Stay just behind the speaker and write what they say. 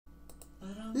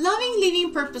Loving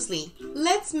living purposely.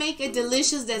 Let's make a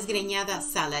delicious desgrenada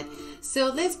salad.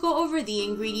 So let's go over the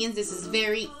ingredients. This is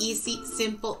very easy,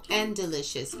 simple, and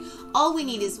delicious. All we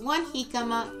need is 1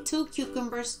 jicama, 2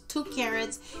 cucumbers, 2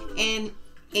 carrots, and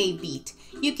a beet.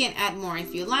 You can add more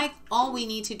if you like. All we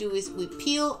need to do is we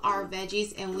peel our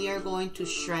veggies and we are going to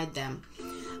shred them.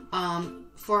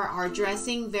 For our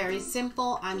dressing, very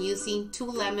simple. I'm using 2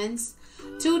 lemons,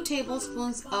 2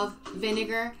 tablespoons of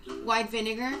vinegar, white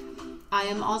vinegar. I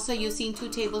am also using 2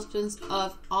 tablespoons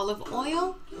of olive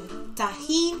oil,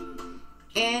 tajin,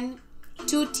 and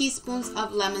 2 teaspoons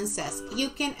of lemon zest. You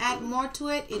can add more to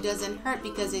it. It doesn't hurt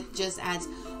because it just adds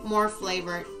more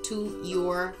flavor to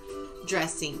your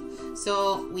dressing.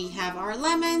 So we have our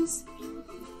lemons,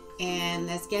 and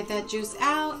let's get that juice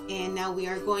out. And now we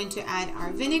are going to add our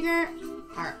vinegar,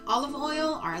 our olive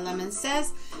oil, our lemon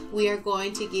zest. We are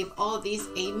going to give all these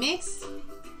a mix,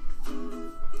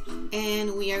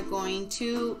 and we are going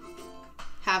to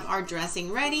have our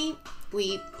dressing ready.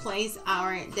 We place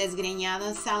our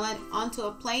desgrenada salad onto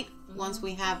a plate once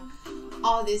we have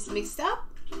all this mixed up,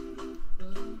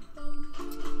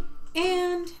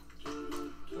 and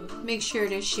make sure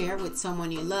to share with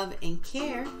someone you love and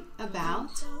care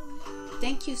about.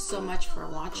 Thank you so much for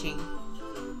watching.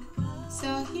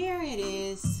 So here it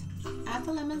is. Add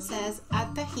the lemon zest,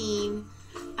 add tajin.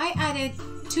 I added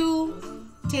 2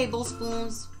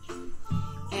 tablespoons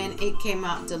and it came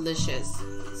out delicious.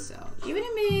 So give it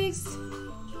a mix,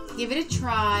 give it a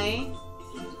try,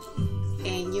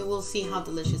 and you will see how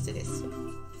delicious it is.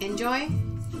 Enjoy.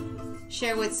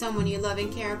 Share with someone you love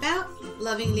and care about.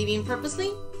 Loving Living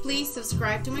Purposely. Please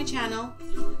subscribe to my channel.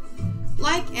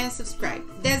 Like and subscribe.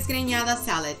 Desgrenada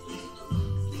Salad.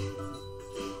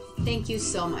 Thank you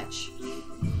so much.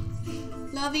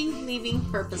 Loving Living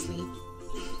Purposely.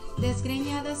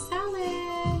 Desgrenada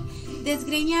Salad.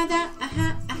 Desgrenada,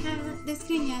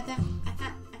 desgrenada.